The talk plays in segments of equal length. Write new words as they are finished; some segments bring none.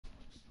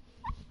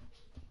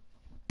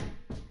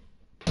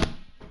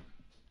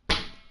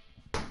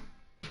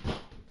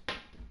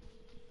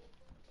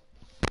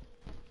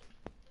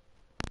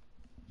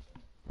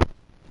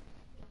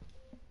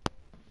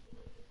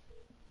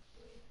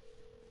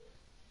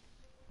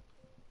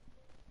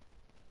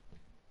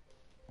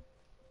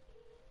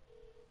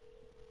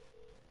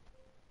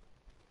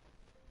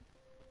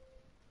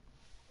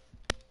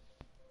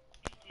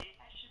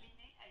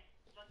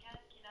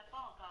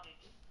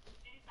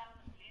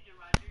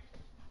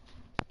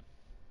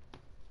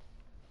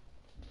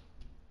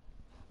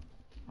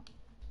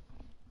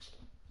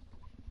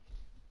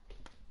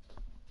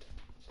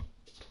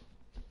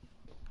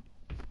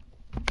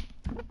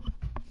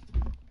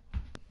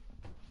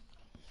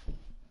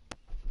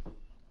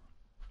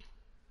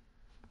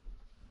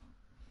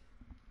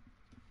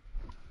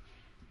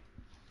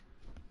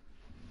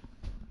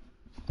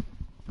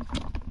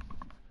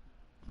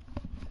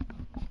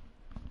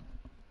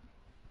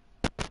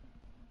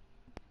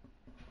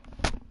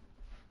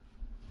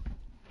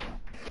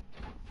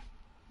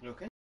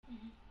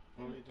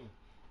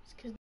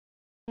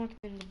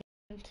can't in the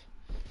basement.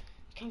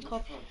 Can't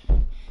copy.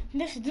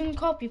 This didn't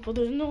call people.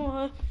 There's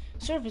no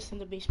service in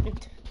the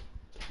basement.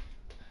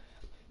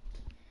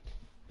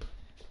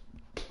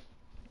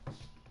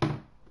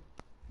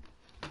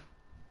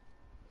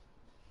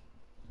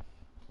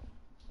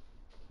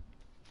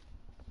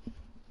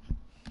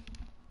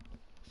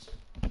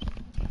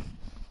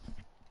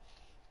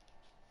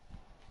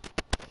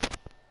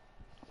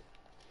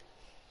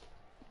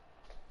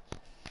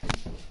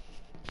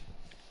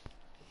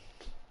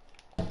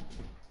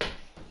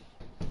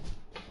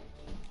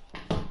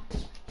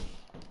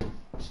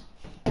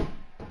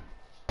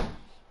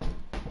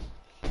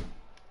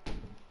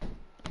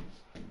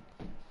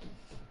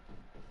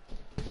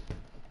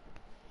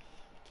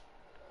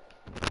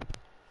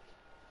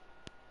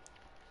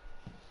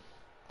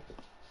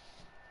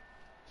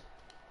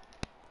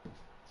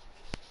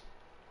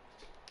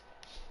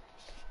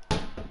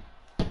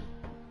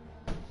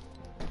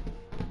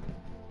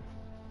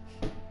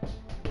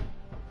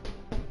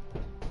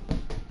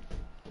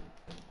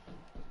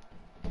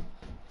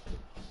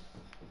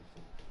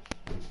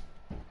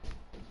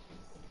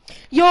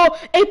 Yo,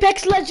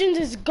 Apex Legends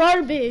is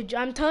garbage.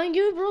 I'm telling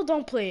you, bro,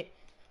 don't play it.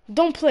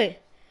 Don't play.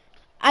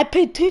 I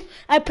played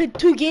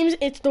two games.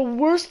 It's the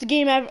worst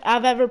game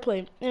I've ever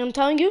played. And I'm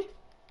telling you.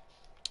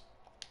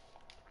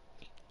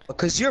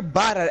 Because you're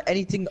bad at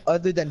anything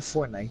other than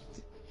Fortnite.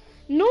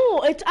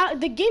 No, it's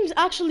the game's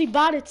actually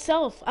bad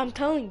itself. I'm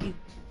telling you.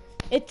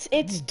 It's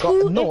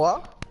too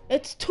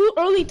it's too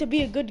early to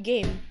be a good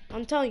game.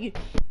 I'm telling you.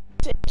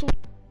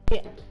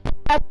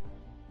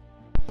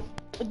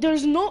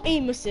 There's no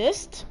aim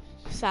assist.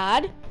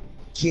 Sad.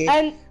 Okay.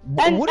 And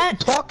what are you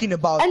talking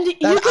about? And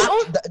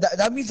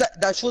that means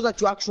that shows that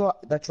you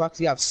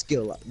actually have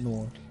skill.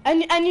 No.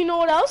 And you know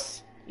what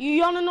else?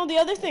 You wanna know the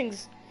other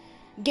things?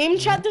 Game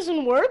chat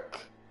doesn't work,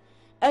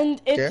 and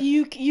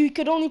you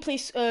could only play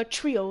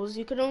trios.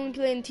 You could only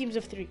play in teams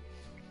of 3.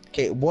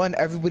 Okay, 1,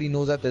 everybody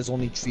knows that there's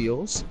only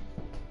trios.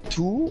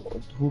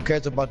 2, who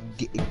cares about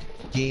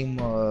game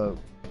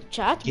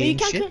chat? Game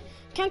but you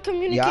can't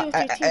communicate with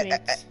your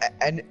teammates.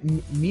 And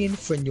me and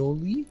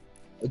Franioli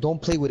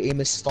don't play with aim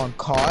assist on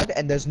COD,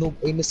 and there's no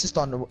aim assist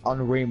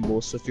on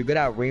Rainbow. So if you're good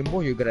at Rainbow,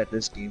 you're good at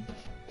this game.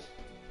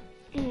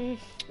 You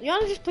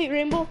wanna just play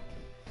Rainbow?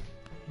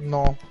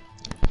 No.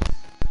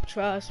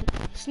 Trust me.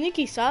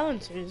 Sneaky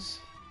silencers.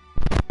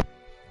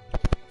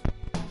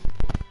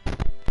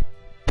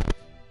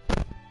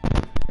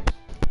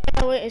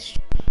 Yeah, wait,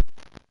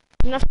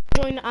 I'm gonna have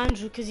to join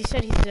Andrew because he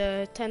said he's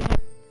 10 times.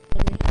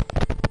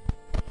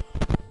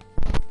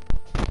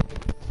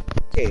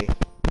 Okay.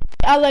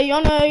 Allah, you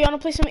wanna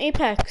play some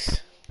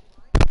Apex?